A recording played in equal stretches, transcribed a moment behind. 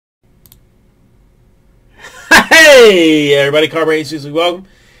Hey everybody, Carburetor, welcome.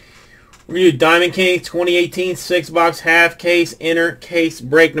 We're going to do Diamond King 2018 6-box half case inner case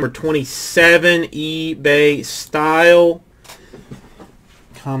break number 27, eBay style.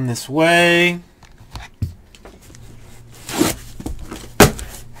 Come this way.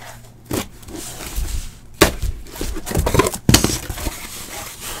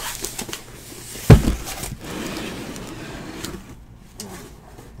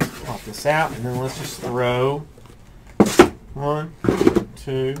 Pop this out and then let's just throw 1,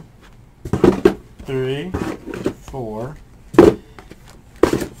 2, 3, 4,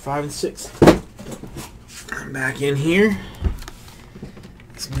 5, and 6. I'm back in here.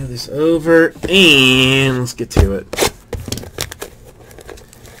 Let's move this over and let's get to it.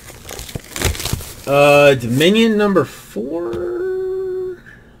 Dominion number 4.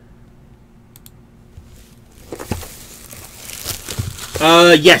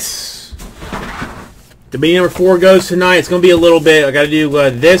 Yes. Dominion number 4 goes tonight. It's going to be a little bit. I got to do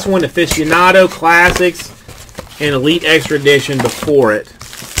this one, Aficionado Classics, and Elite Extra Edition before it.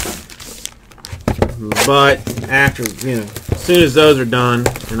 But after, as soon as those are done,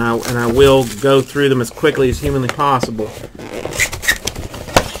 and I will go through them as quickly as humanly possible.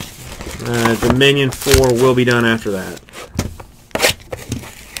 Dominion 4 will be done after that.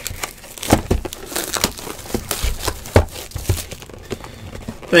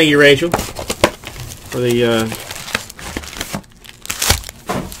 Thank you, Rachel, for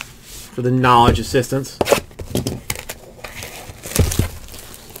the knowledge assistance.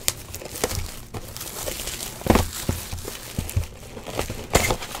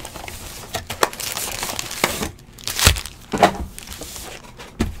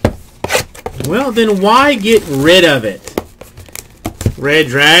 Well, then why get rid of it? Red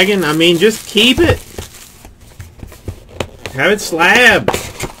Dragon, I mean, just keep it. Have it slabbed.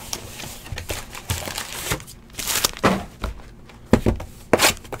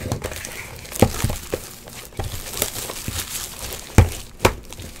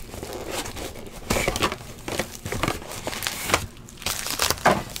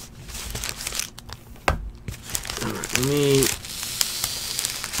 Let me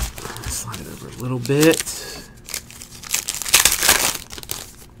slide it over a little bit.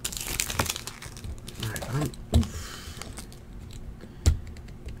 Alright,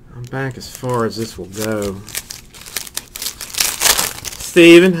 I'm back as far as this will go.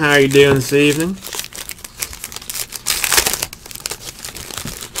 Steven, how are you doing this evening?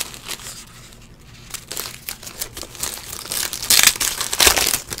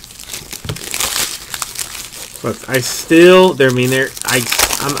 Look,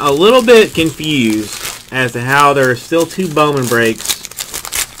 I'm a little bit confused as to how there are still 2 Bowman breaks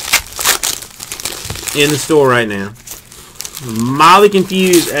in the store right now. I'm mildly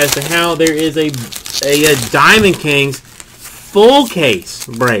confused as to how there is a Diamond Kings full case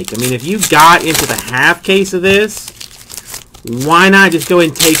break. I mean, if you got into the half case of this, why not just go ahead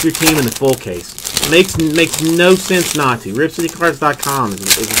and take your team in the full case? Makes no sense not to. RipCityCards.com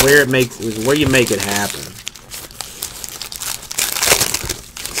is where you make it happen.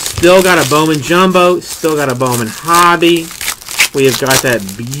 Still got a Bowman Jumbo. Still got a Bowman Hobby. We have got that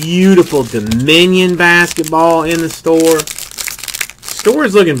beautiful Dominion basketball in the store. Store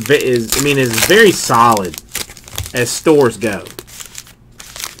is is very solid as stores go.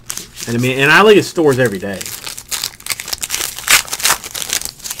 And I look at stores every day.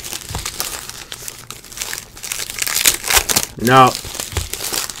 No,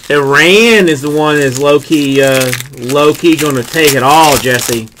 Iran is the one that's low key going to take it all,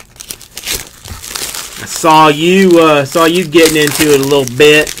 Jesse. I saw you getting into it a little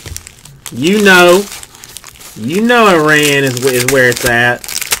bit. You know Iran is where it's at.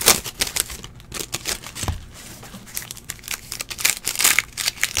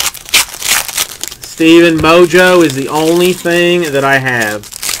 Steven, Mojo is the only thing that I have.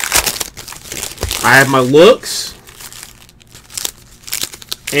 I have my looks,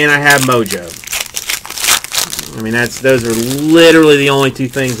 and I have Mojo. I mean, those are literally the only 2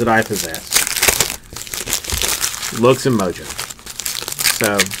 things that I possess. Looks and Mojo.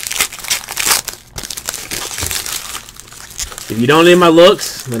 So, if you don't need my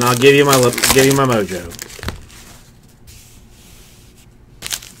looks, then I'll give you my Mojo.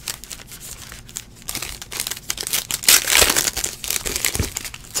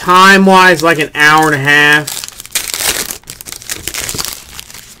 Time-wise, like an hour and a half,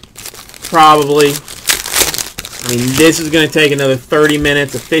 probably. I mean, this is going to take another 30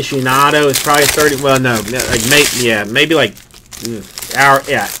 minutes. Aficionado is probably 30. Well, no, like maybe like hour.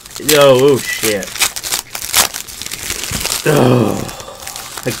 Yeah. Oh shit. Oh,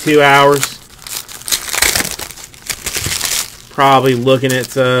 like 2 hours. probably looking at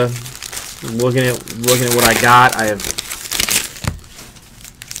what I got. I have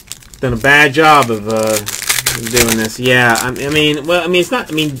done a bad job of doing this. Yeah, I mean, it's not.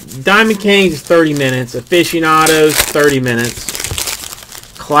 I mean, Diamond Kings is 30 minutes. Aficionados 30 minutes.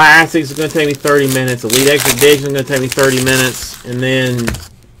 Classics is going to take me 30 minutes. Elite Expedition is going to take me 30 minutes, and then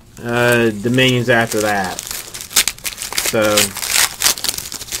Dominions after that. So.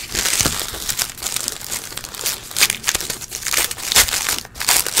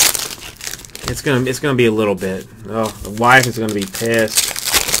 It's gonna be a little bit. Oh, the wife is gonna be pissed.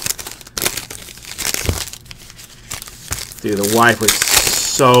 Dude, the wife was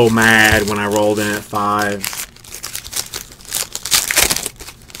so mad when I rolled in at 5.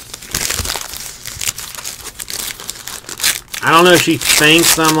 I don't know if she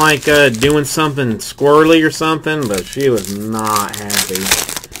thinks I'm like doing something squirrely or something, but she was not happy.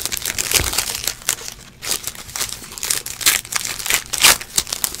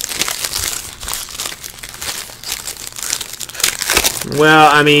 Well,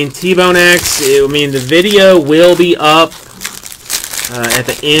 I mean, T-Bone X, I mean, the video will be up at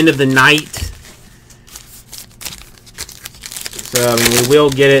the end of the night. So, I mean, we will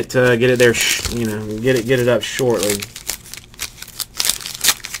get it there, you know, get it up shortly.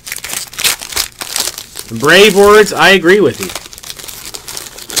 Brave words, I agree with you.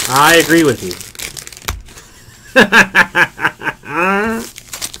 I agree with you.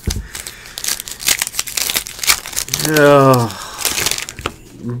 Oh.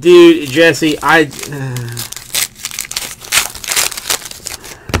 Dude, Jesse, I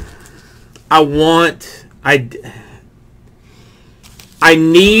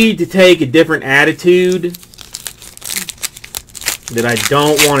need to take a different attitude that I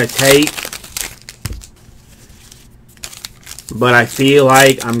don't want to take, but I feel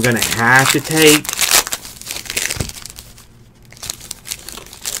like I'm gonna have to take,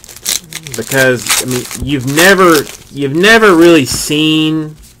 because I mean, you've never really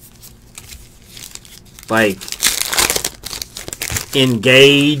seen like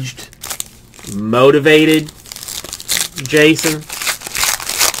engaged, motivated Jason.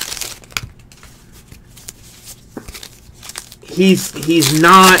 He's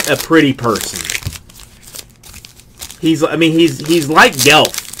not a pretty person. He's like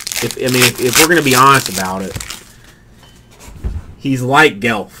Gelf. If we're gonna be honest about it, he's like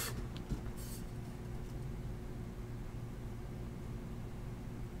Gelf.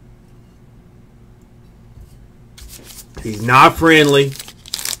 He's not friendly.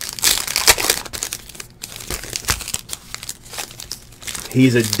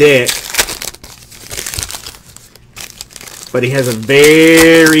 He's a dick. But he has a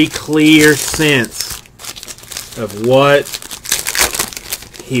very clear sense of what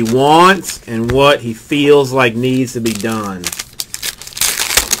he wants and what he feels like needs to be done.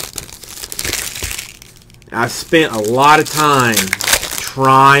 I've spent a lot of time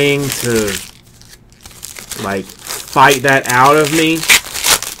trying to like fight that out of me,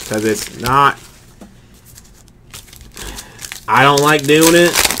 because it's not, I don't like doing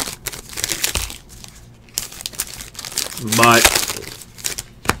it, but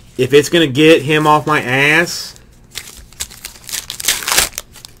if it's gonna get him off my ass,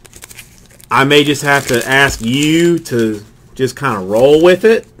 I may just have to ask you to just kind of roll with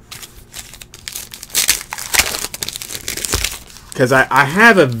it, because I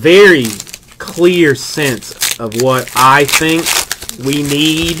have a very clear sense of what I think we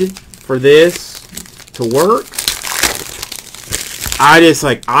need for this to work. I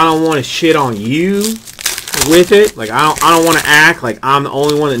don't want to shit on you with it. Like, I don't want to act like I'm the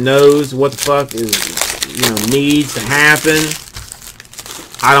only one that knows what the fuck is, you know, needs to happen.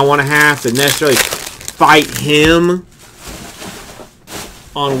 I don't want to have to necessarily fight him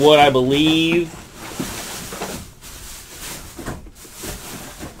on what I believe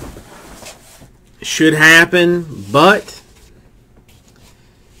should happen, but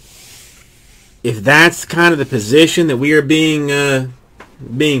if that's kind of the position that we are being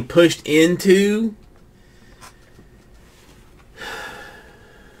pushed into,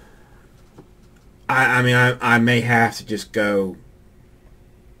 I mean, I may have to just go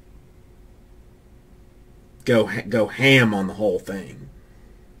ham on the whole thing.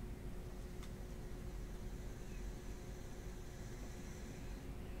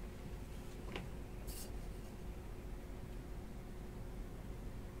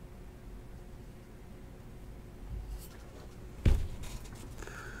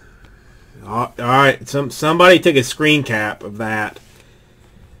 All right, somebody took a screen cap of that,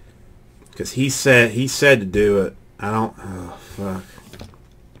 because he said to do it. I don't. Oh fuck.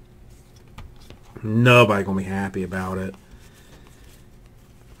 Nobody gonna be happy about it.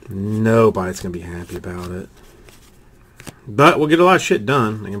 Nobody's going to be happy about it. But we'll get a lot of shit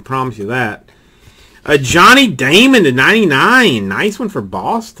done. I can promise you that. Johnny Damon to 99. Nice one for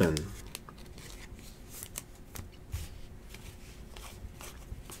Boston.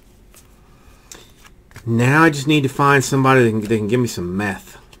 Now I just need to find somebody that can give me some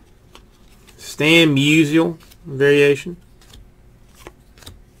meth. Stan Musial variation.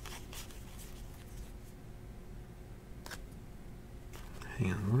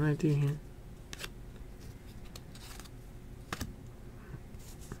 Hang on, what did I do here?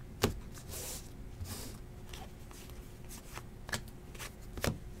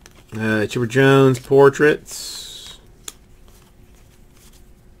 Chipper Jones portraits.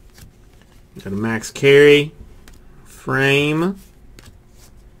 Got a Max Carey frame.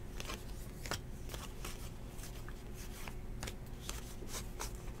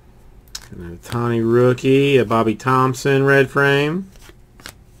 Got a Tawny rookie, a Bobby Thompson red frame.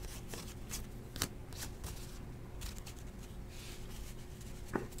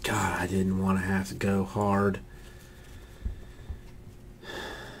 God, I didn't want to have to go hard.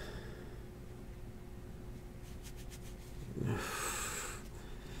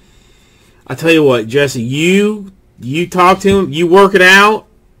 I tell you what, Jesse, you talk to him, you work it out.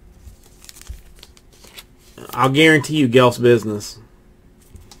 I'll guarantee you Gelf's business.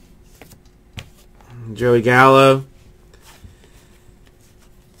 Joey Gallo.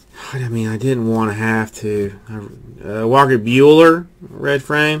 I mean, I didn't want to have to. Walker Buehler, red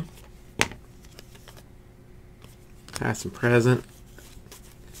frame. Past and present.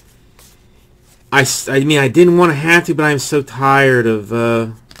 I mean, I didn't want to have to, but I'm so tired of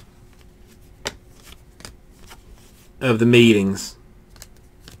the meetings.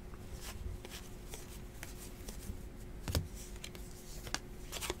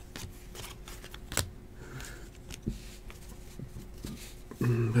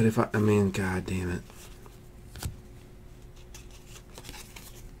 But if I mean, God damn it.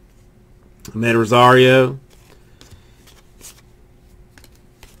 Ahmed Rosario.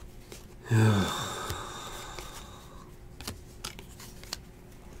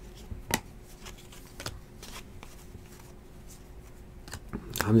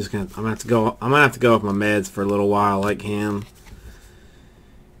 I'm gonna have to go off my meds for a little while like him.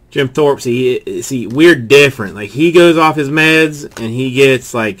 Jim Thorpe, see, we're different. Like, he goes off his meds and he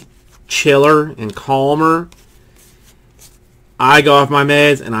gets like chiller and calmer. I go off my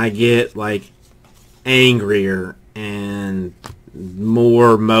meds and I get like angrier and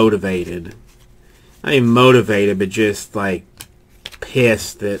more motivated. Not even motivated, but just like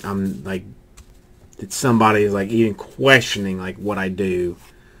pissed that I'm like that somebody is like even questioning like what I do.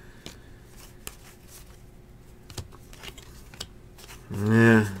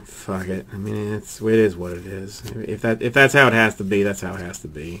 Yeah, fuck it. I mean, it is what it is. If that's how it has to be, that's how it has to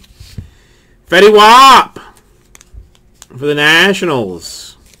be. Fetty Wap for the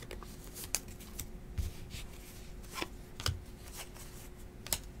Nationals.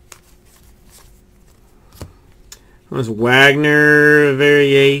 This Wagner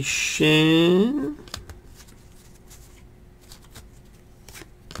variation.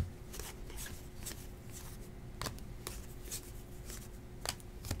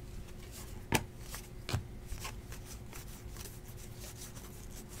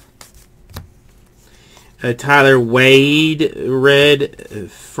 Tyler Wade red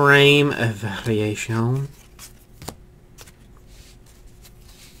frame variation.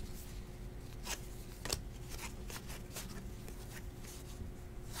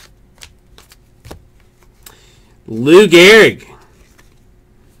 Lou Gehrig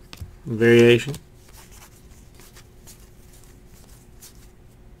variation.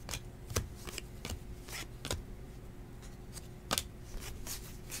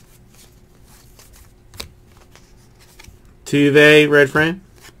 Tuve red frame.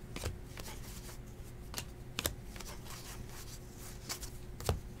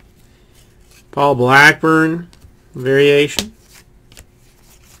 Paul Blackburn variation.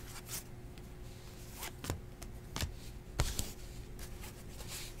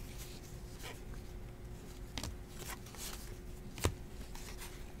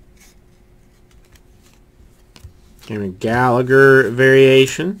 Cameron Gallagher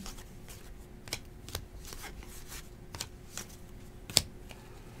variation.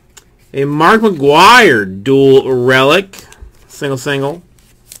 A Mark McGwire dual relic. Single,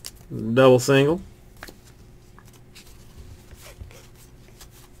 double single.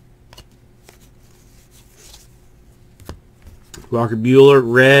 Walker Buehler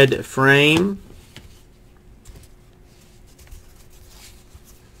red frame.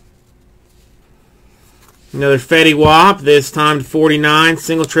 Another Fetty Wap, this time to 49,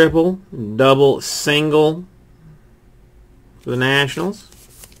 single, triple, double, single for the Nationals.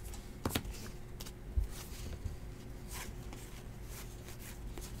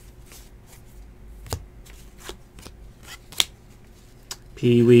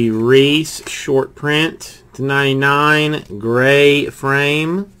 Pee Wee Reese, short print to 99, gray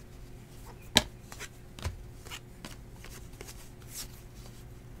frame.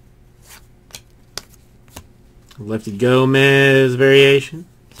 Lefty Gomez variation.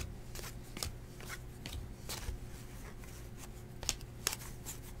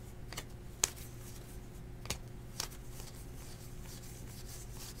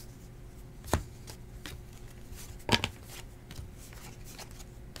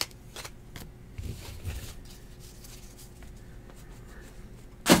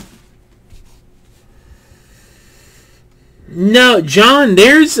 No, John,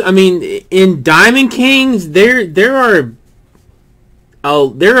 I mean, in Diamond Kings, there are a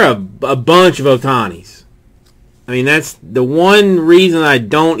bunch of Ohtanis. I mean, that's the one reason I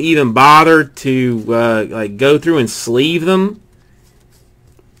don't even bother to like go through and sleeve them,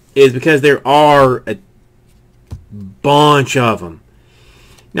 is because there are a bunch of them.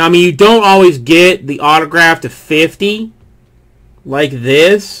 Now, I mean, you don't always get the autograph to 50 like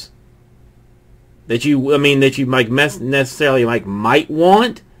this. That you like necessarily like might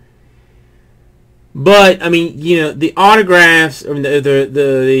want, but I mean, you know, the autographs or just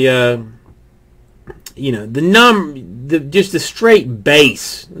the straight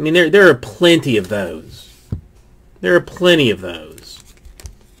base. I mean, there are plenty of those. There are plenty of those.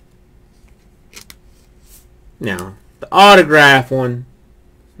 Now, the autograph one,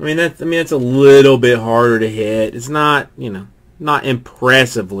 I mean that's a little bit harder to hit. It's not, you know, not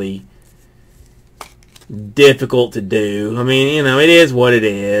impressively difficult to do. I mean, you know, it is what it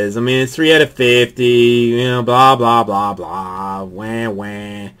is. I mean, it's 3 out of 50. You know, blah blah blah blah. Wah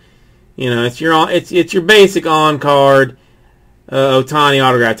wah. You know, it's your basic on card Ohtani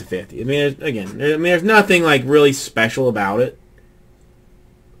autograph to 50. I mean, there's nothing like really special about it.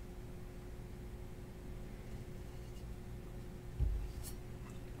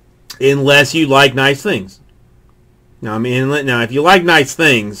 Unless you like nice things. Now, I mean, if you like nice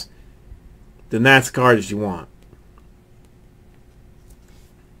things, then that's the card that you want.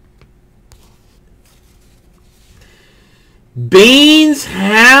 Beans,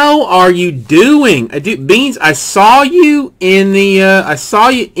 how are you doing? Beans, I saw you in the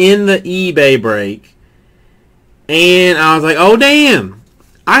eBay break, and I was like, oh damn,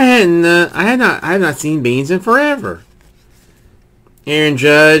 I have not seen Beans in forever. Aaron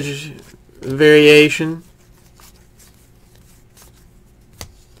Judge variation.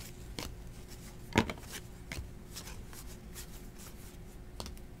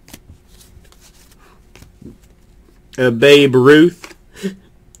 Babe Ruth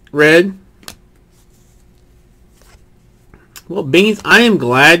red. Well, Beans, I am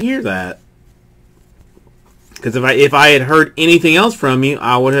glad to hear that, because if I had heard anything else from you,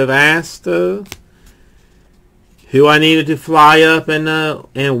 I would have asked who I needed to fly up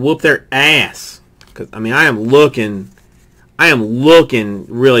and whoop their ass. Because I mean, I am looking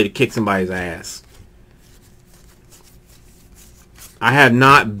really to kick somebody's ass. I have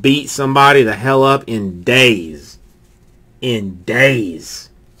not beat somebody the hell up in days. In days.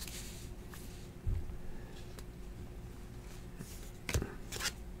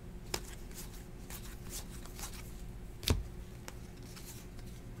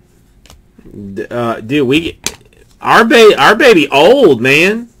 Dude, our baby old,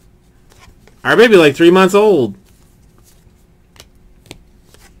 man. Our baby like 3 months old.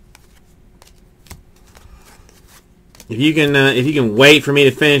 If you can wait for me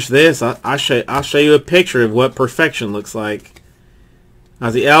to finish this, I'll show you a picture of what perfection looks like.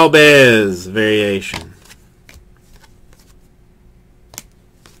 How's the Albez variation?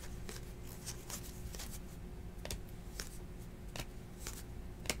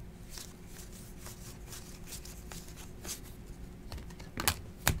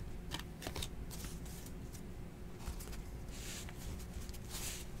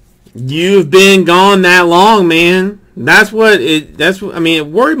 You've been gone that long, man. That's what I mean, it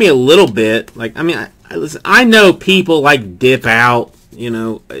worried me a little bit. Like, I mean, listen, I know people like dip out, you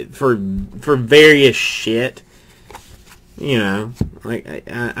know, for various shit. You know, like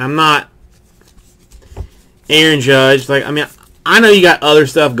I'm not Aaron Judge. Like, I mean, I know you got other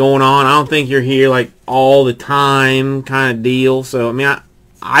stuff going on. I don't think you're here like all the time kind of deal. So, I mean,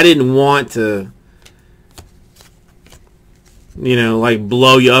 I didn't want to, you know, like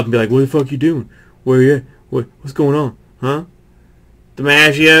blow you up and be like, what the fuck you doing? Where you at? What's going on? Huh?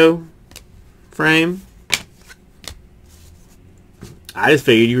 DiMaggio frame. I just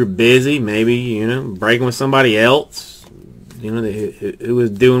figured you were busy, maybe, you know, breaking with somebody else, you know, who was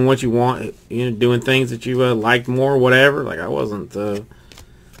doing what you want, you know, doing things that you liked more, whatever. Like, I wasn't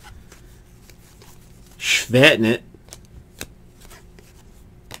schvetting it.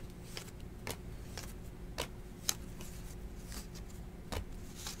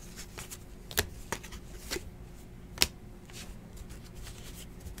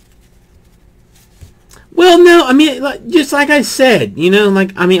 Well, no, I mean, just like I said, you know,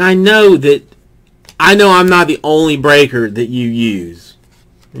 like, I mean, I know I'm not the only breaker that you use,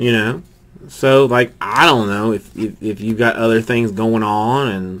 you know, so, like, I don't know if you've got other things going on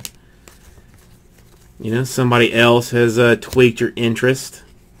and, you know, somebody else has tweaked your interest.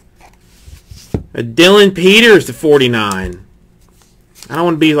 Dylan Peters to 49. I don't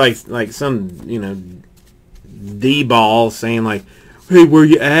want to be like some, you know, D-ball saying, like, hey, where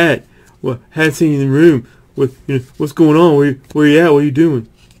you at? Well, hadn't seen you in the room. What, you know, what's going on? Where you at? What are you doing?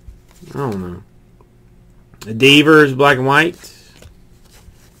 I don't know. Devers, black and white.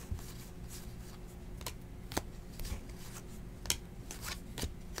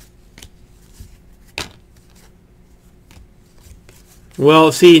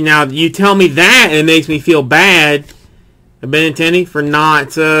 Well, see, now you tell me that, and it makes me feel bad, Benintendi, for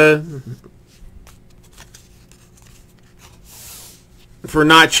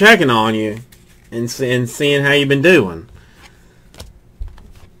not checking on you and seeing how you've been doing.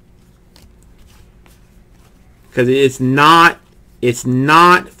 Because it's not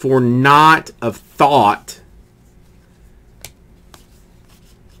for not of thought.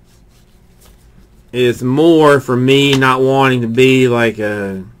 It's more for me not wanting to be like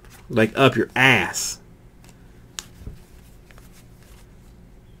up your ass.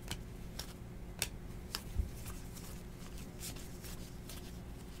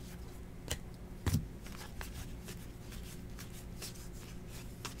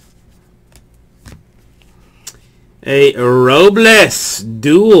 A Robles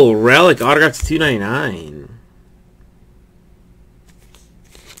dual relic autographs $2.99.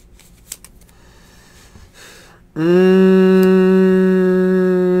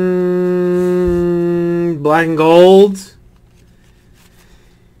 Black and gold.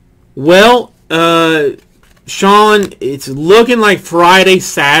 Well, Sean, it's looking like Friday,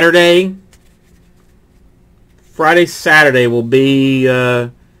 Saturday. Friday, Saturday will be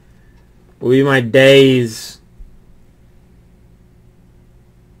my days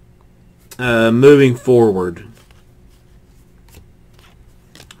moving forward.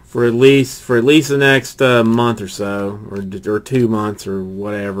 For at least the next month or so, or 2 months or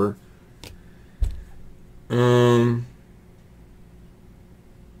whatever.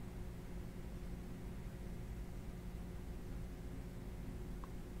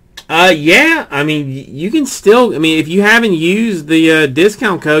 Yeah, I mean, you can still, I mean, if you haven't used the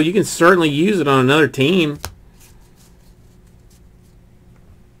discount code, you can certainly use it on another team.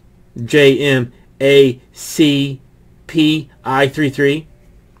 JMACPI33.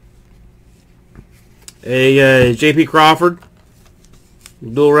 A JP Crawford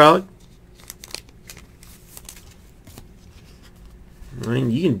dual relic. I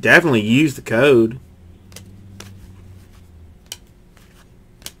mean, you can definitely use the code.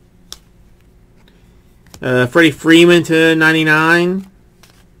 Freddie Freeman to 99.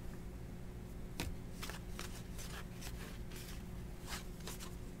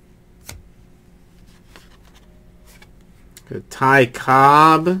 Ty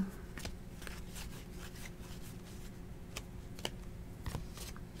Cobb.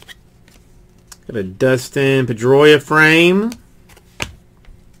 Got a Dustin Pedroia frame.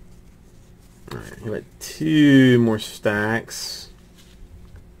 Alright, we got 2 more stacks.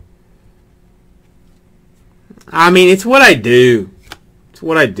 I mean, it's what I do. It's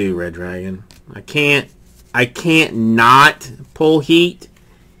what I do, Red Dragon. I can't not pull heat.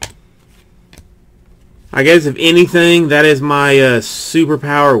 I guess if anything, that is my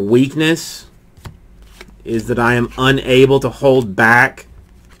superpower weakness, is that I am unable to hold back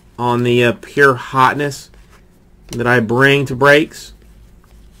on the pure hotness that I bring to breaks.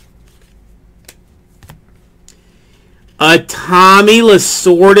 A Tommy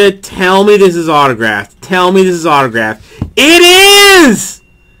Lasorda. Tell me this is autographed. Tell me this is autographed. It is!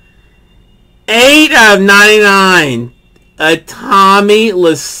 8 out of 99. A Tommy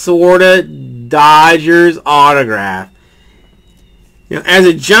Lasorda Dodgers autograph. You know, as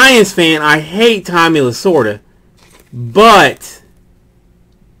a Giants fan, I hate Tommy Lasorda, but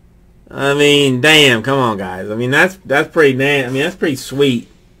I mean, damn, come on, guys. I mean, that's pretty damn. I mean, that's pretty sweet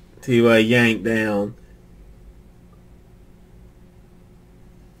to yank down.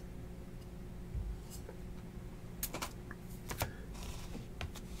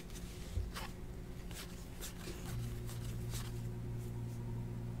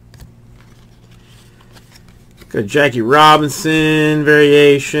 Got Jackie Robinson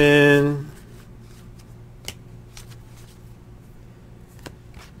variation.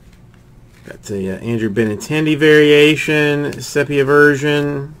 Got the Andrew Benintendi variation, sepia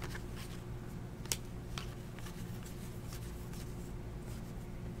version.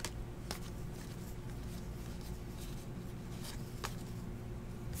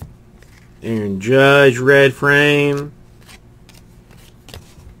 Aaron Judge red frame.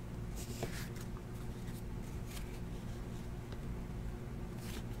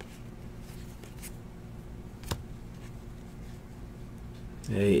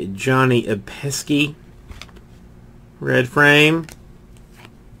 A Johnny Epeski red frame.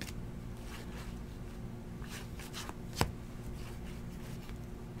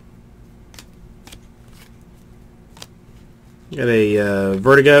 Got a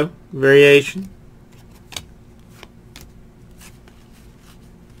Vertigo variation.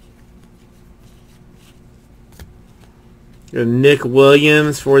 Got Nick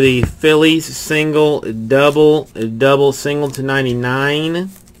Williams for the Phillies, single, double, single to 99.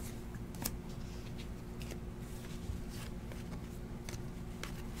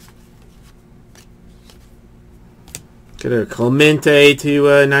 Got a Clemente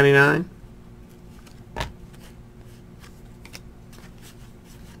to 99.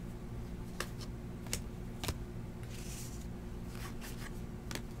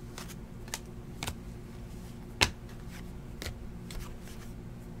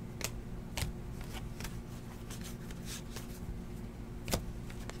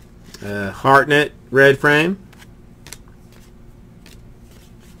 Hartnett red frame.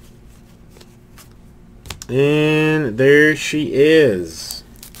 And there she is.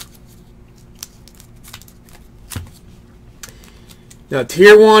 Now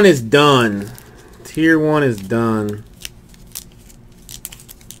tier 1 is done. Tier 1 is done.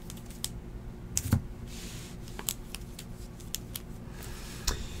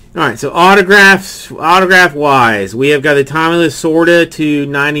 Alright, so autograph wise, we have got the Tommy Lasorda to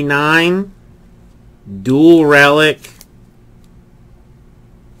 99. Dual relic.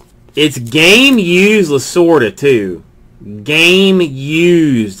 It's game used Lasorda too. Game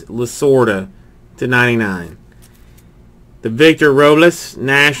used Lasorda to 99. The Victor Robles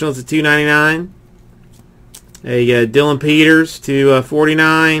Nationals to 299. A Dylan Peters to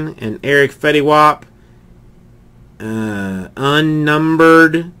 49, and Eric Fettiwap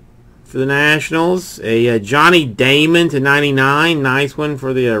unnumbered for the Nationals. A Johnny Damon to 99, nice one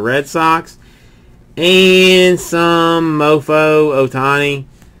for the Red Sox, and some Mofo Otani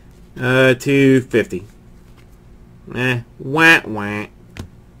to 50. Wah.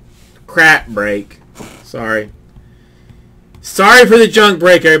 Crap break. Sorry for the junk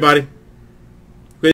break, everybody.